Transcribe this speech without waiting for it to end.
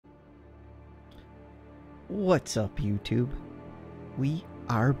What's up, YouTube? We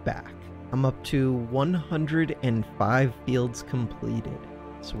are back. I'm up to 105 fields completed,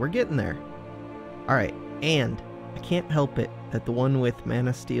 so we're getting there. Alright, and I can't help it that the one with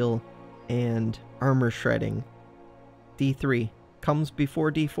Mana Steel and Armor Shredding, D3, comes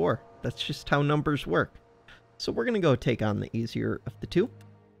before D4. That's just how numbers work. So we're going to go take on the easier of the two.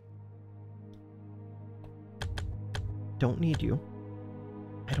 Don't need you.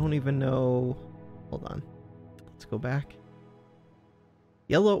 I don't even know... Hold on. Let's go back.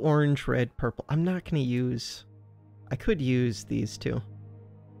 Yellow, orange, red, purple. I'm not going to use... I could use these two.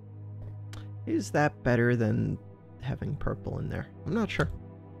 Is that better than having purple in there? I'm not sure.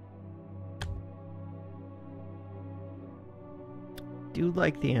 Do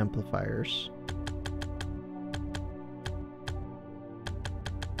like the amplifiers.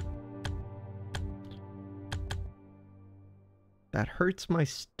 That hurts my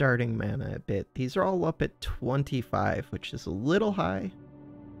starting mana a bit. These are all up at 25, which is a little high.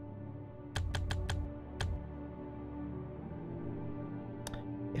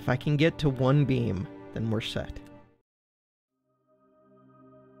 If I can get to one beam, then we're set.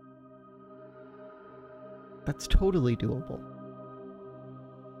 That's totally doable.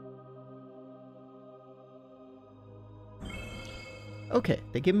 Okay,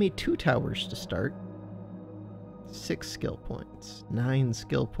 they give me 2 towers to start. 6 skill points, 9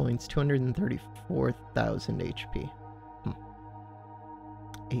 skill points, 234,000 HP.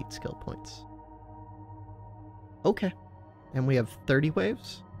 8 skill points. Okay. And we have 30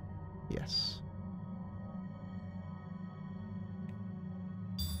 waves? Yes.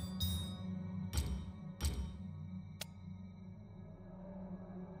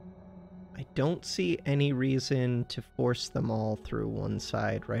 I don't see any reason to force them all through one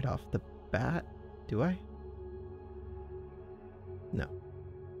side right off the bat, do I? No.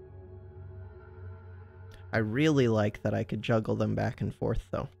 I really like that I could juggle them back and forth,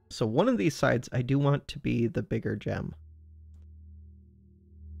 though. So one of these sides I do want to be the bigger gem.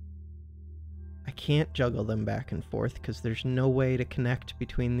 I can't juggle them back and forth because there's no way to connect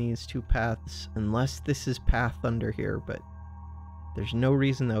between these two paths unless this is path under here, but there's no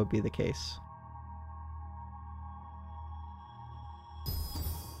reason that would be the case.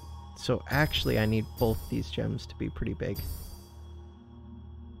 So actually I need both these gems to be pretty big.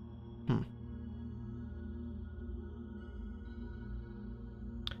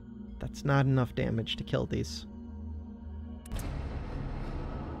 That's not enough damage to kill these.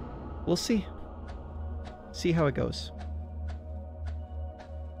 We'll see. See how it goes.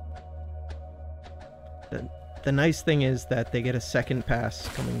 The nice thing is that they get a second pass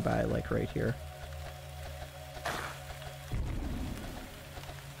coming by, like right here.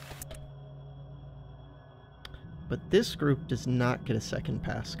 But this group does not get a second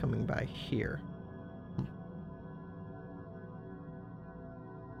pass coming by here.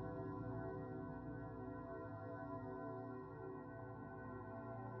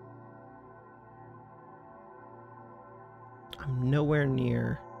 I'm nowhere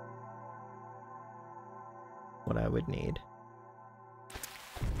near what I would need.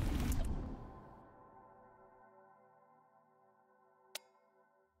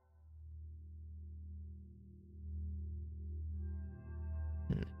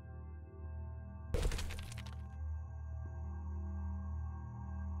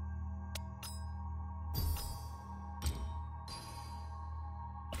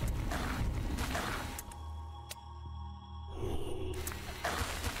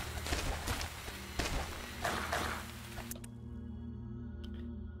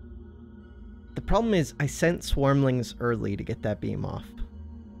 The problem is I sent swarmlings early to get that beam off.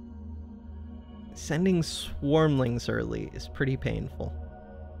 Sending swarmlings early is pretty painful.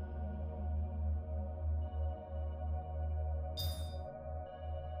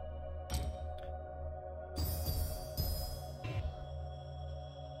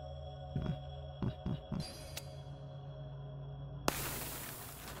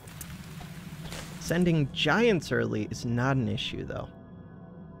 Sending giants early is not an issue, though.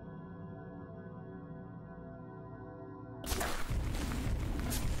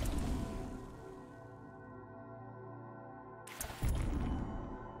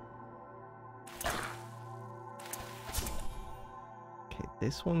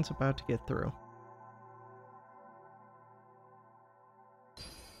 This one's about to get through.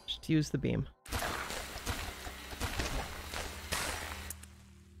 Just use the beam.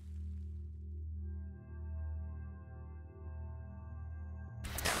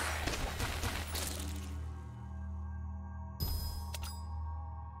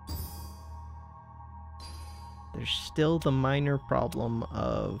 There's still the minor problem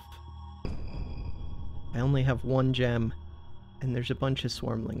of I only have one gem, and there's a bunch of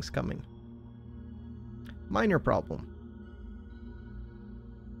swarmlings coming. Minor problem.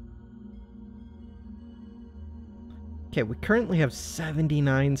 Okay, we currently have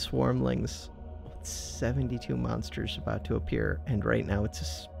 79 swarmlings. 72 monsters about to appear, and right now it's a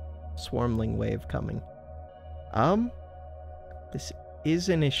swarmling wave coming. This is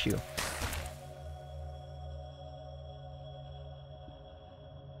an issue.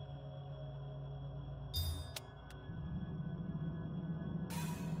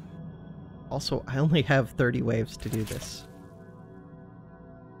 Also, I only have 30 waves to do this.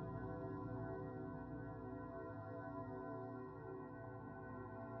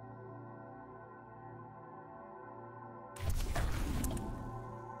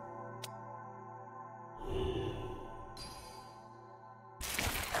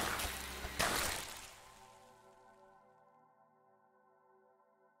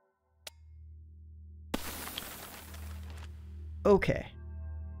 Okay.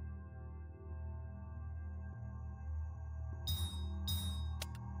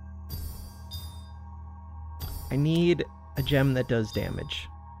 I need a gem that does damage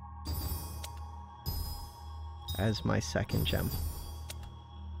as my second gem.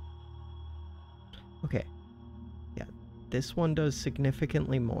 Okay. Yeah, this one does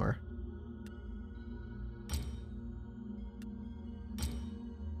significantly more.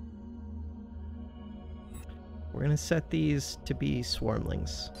 We're gonna set these to be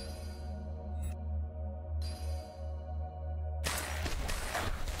swarmlings.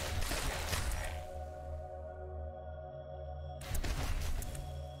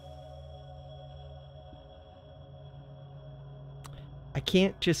 I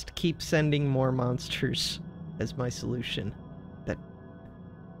can't just keep sending more monsters as my solution.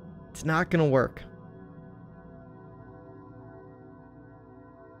 It's not gonna work.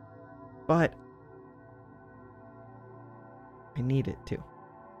 But I need it to.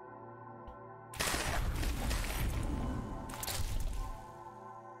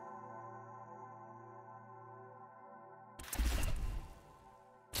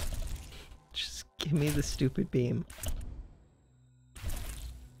 Just give me the stupid beam.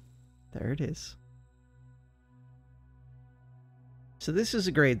 There it is. So this is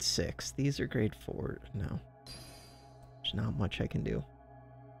a grade 6. These are grade 4. No. There's not much I can do.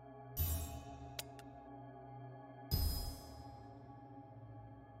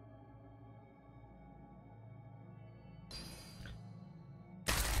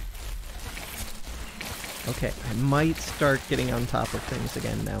 Okay, I might start getting on top of things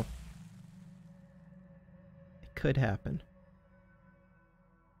again now. It could happen.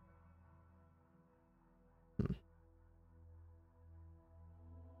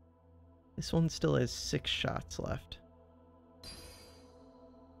 This one still has 6 shots left.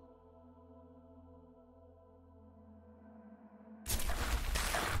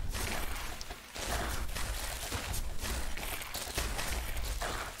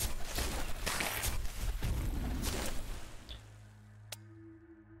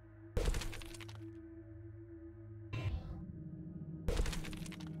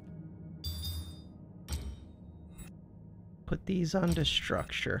 Put these onto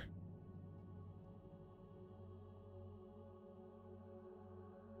structure.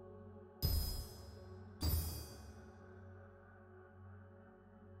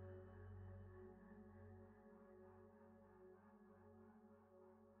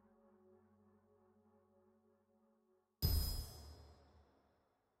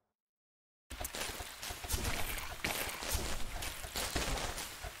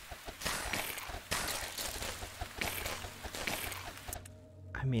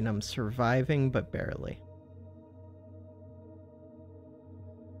 I mean, I'm surviving, but barely.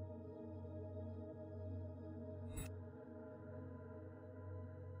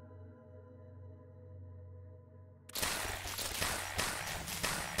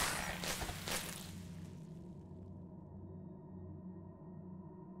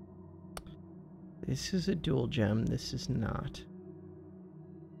 This is a dual gem, this is not.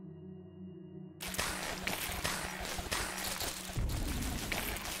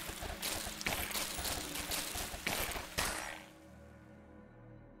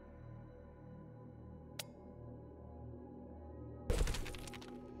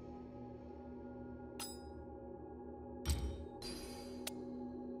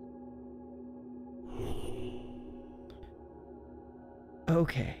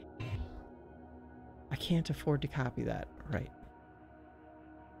 Okay. I can't afford to copy that, right?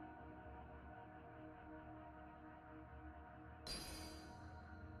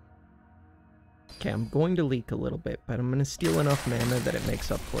 Okay, I'm going to leak a little bit, but I'm going to steal enough mana that it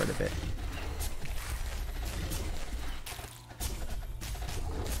makes up for it a bit.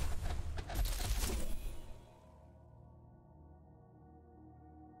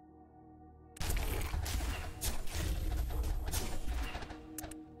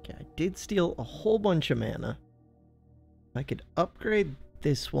 did steal a whole bunch of mana. If I could upgrade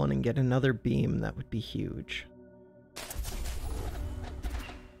this one and get another beam, that would be huge. I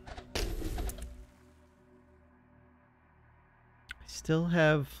still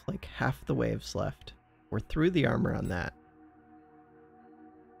have like half the waves left. We're through the armor on that.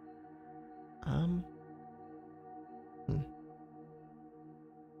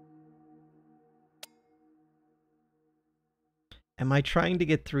 Am I trying to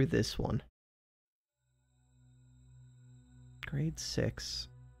get through this one? Grade 6.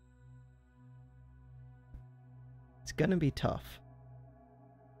 It's gonna be tough.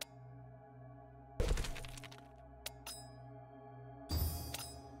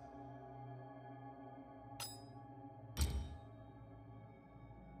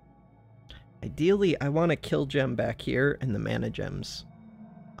 Ideally, I want a kill gem back here and the mana gems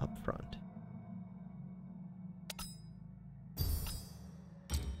up front.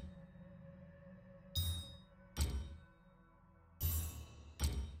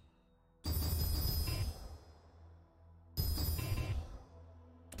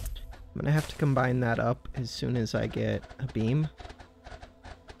 I'm gonna have to combine that up as soon as I get a beam,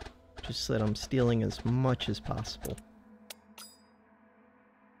 just so that I'm stealing as much as possible.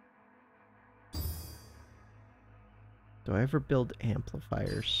 Do I ever build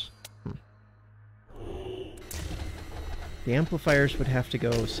amplifiers? The amplifiers would have to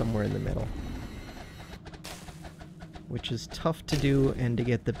go somewhere in the middle, which is tough to do and to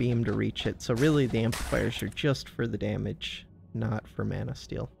get the beam to reach it. So really the amplifiers are just for the damage, not for mana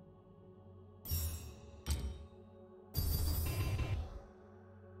steal.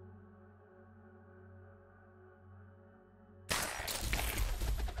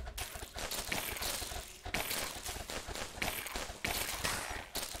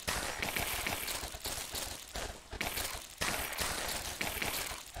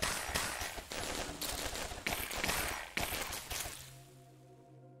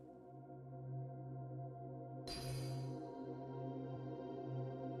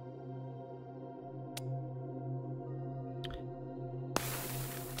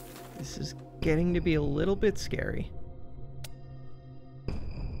 This is getting to be a little bit scary.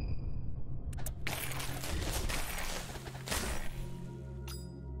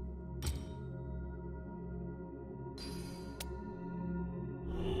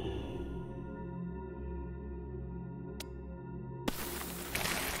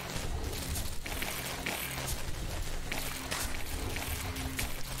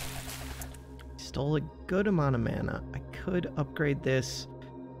 Stole a good amount of mana. I could upgrade this.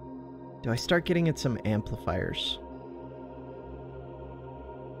 Do I start getting at some amplifiers?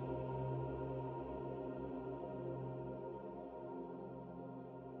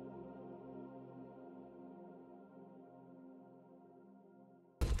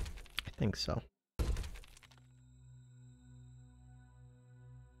 I think so.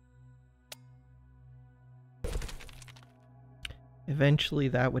 Eventually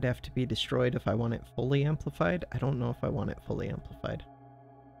that would have to be destroyed if I want it fully amplified. I don't know if I want it fully amplified.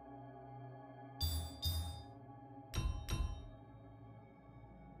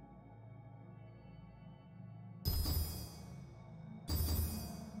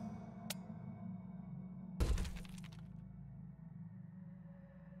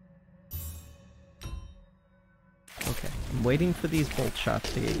 Okay, I'm waiting for these bolt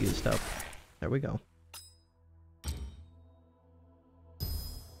shots to get used up. There we go.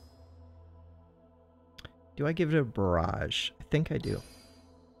 Do I give it a barrage? I think I do.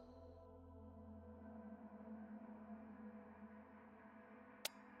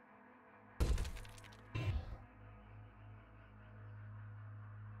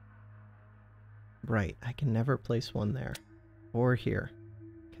 Right, I can never place one there. Or here.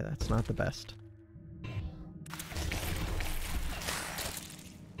 Okay, that's not the best.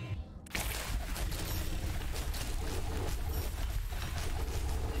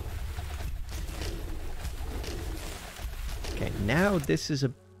 Okay, now this is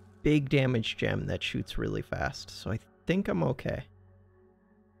a big damage gem that shoots really fast, so I think I'm okay.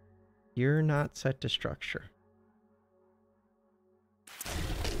 You're not set to structure.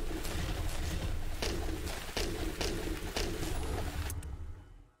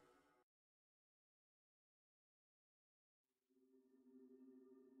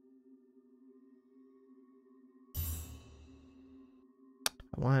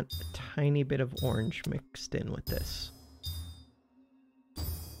 I want a tiny bit of orange mixed in with this.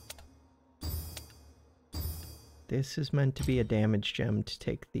 This is meant to be a damage gem to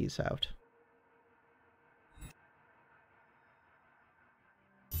take these out.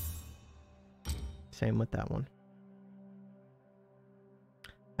 Same with that one.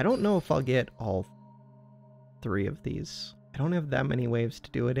 I don't know if I'll get all 3 of these. I don't have that many waves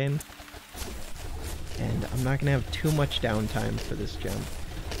to do it in. And I'm not going to have too much downtime for this gem.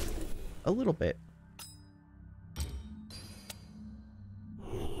 A little bit.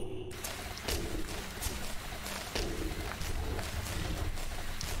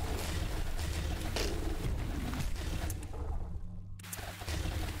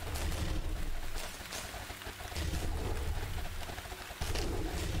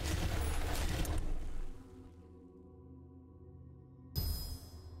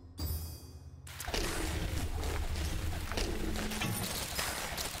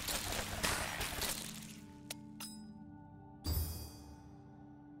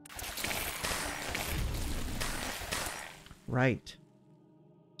 Right.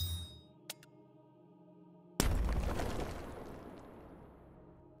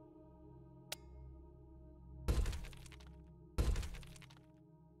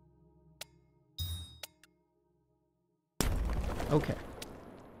 Okay.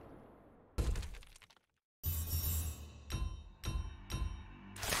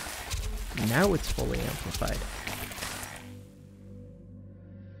 Now it's fully amplified.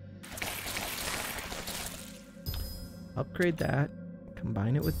 Upgrade that,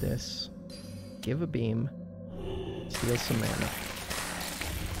 combine it with this, give a beam, steal some mana.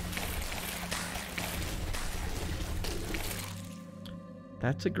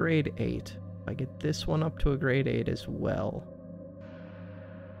 That's a grade 8. If I get this one up to a grade 8 as well,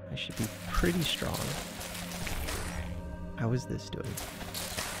 I should be pretty strong. How is this doing?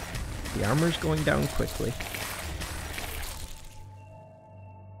 The armor's going down quickly.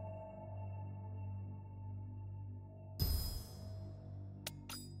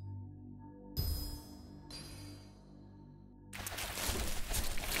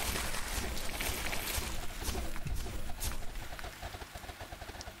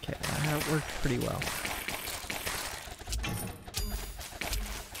 Okay, that worked pretty well.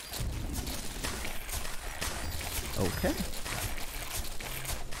 Okay.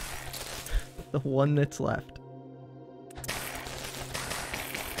 The one that's left.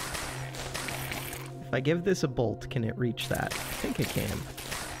 If I give this a bolt, can it reach that? I think it can.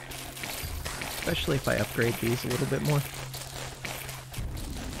 Especially if I upgrade these a little bit more.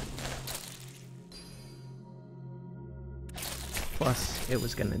 Plus, it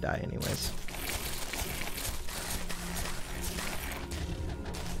was gonna die anyways.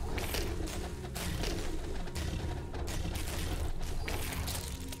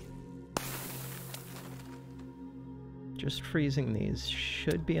 Just freezing these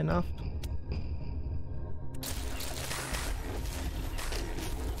should be enough.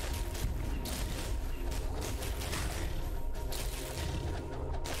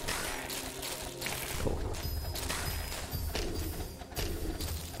 Cool.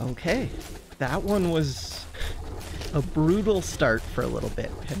 Okay, that one was a brutal start for a little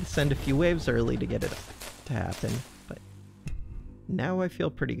bit. I had to send a few waves early to get it to happen, but now I feel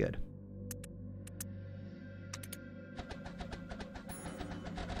pretty good.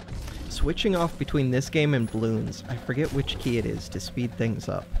 Switching off between this game and balloons, I forget which key it is to speed things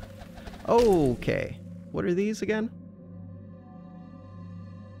up. Okay, what are these again?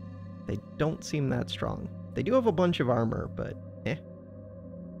 They don't seem that strong. They do have a bunch of armor, but eh.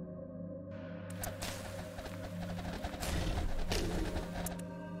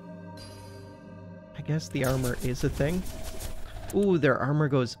 I guess the armor is a thing. Ooh, their armor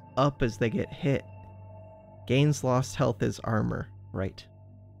goes up as they get hit. Gains lost health as armor. Right.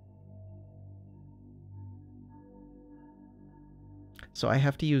 So I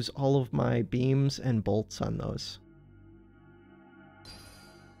have to use all of my beams and bolts on those.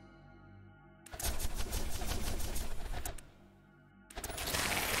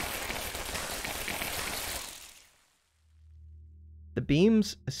 The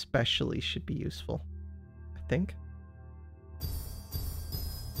beams especially should be useful, I think.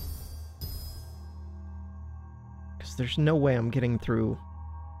 Because there's no way I'm getting through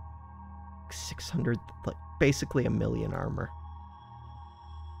 600, like basically 1,000,000 armor.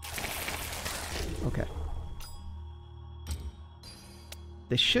 Okay.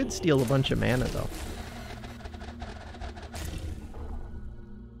 They should steal a bunch of mana, though.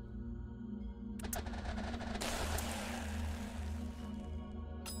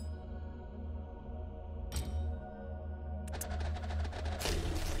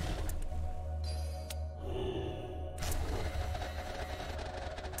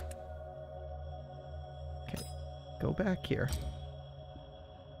 Okay, go back here.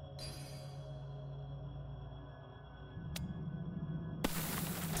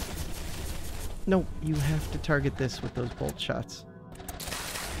 No, you have to target this with those bolt shots.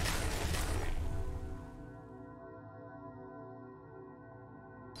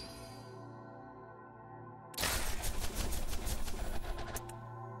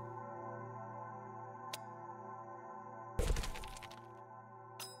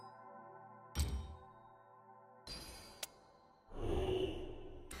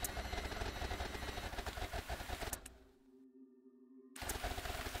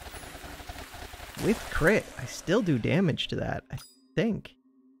 with crit, I still do damage to that, I think.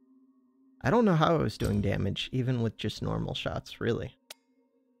 I don't know how I was doing damage, even with just normal shots, really.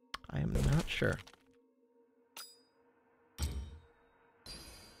 I am not sure.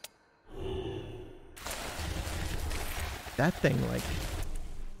 That thing, like,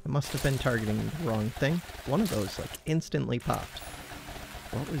 I must have been targeting the wrong thing. One of those, like, instantly popped.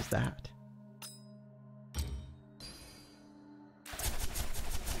 What was that?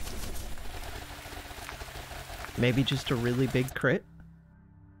 Maybe just a really big crit?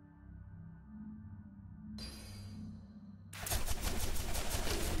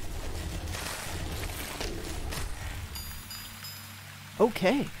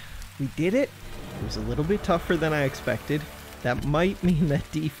 Okay, we did it. It was a little bit tougher than I expected. That might mean that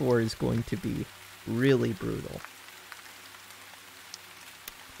D4 is going to be really brutal.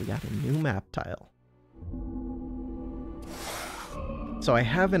 We got a new map tile. So I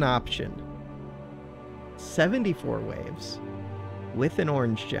have an option. 74 waves with an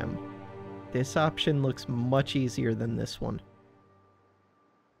orange gem. This option looks much easier than this one.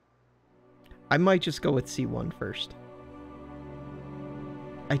 I might just go with C1 first.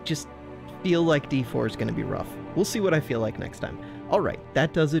 I just feel like D4 is going to be rough. We'll see what I feel like next time. Alright,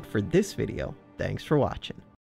 that does it for this video. Thanks for watching.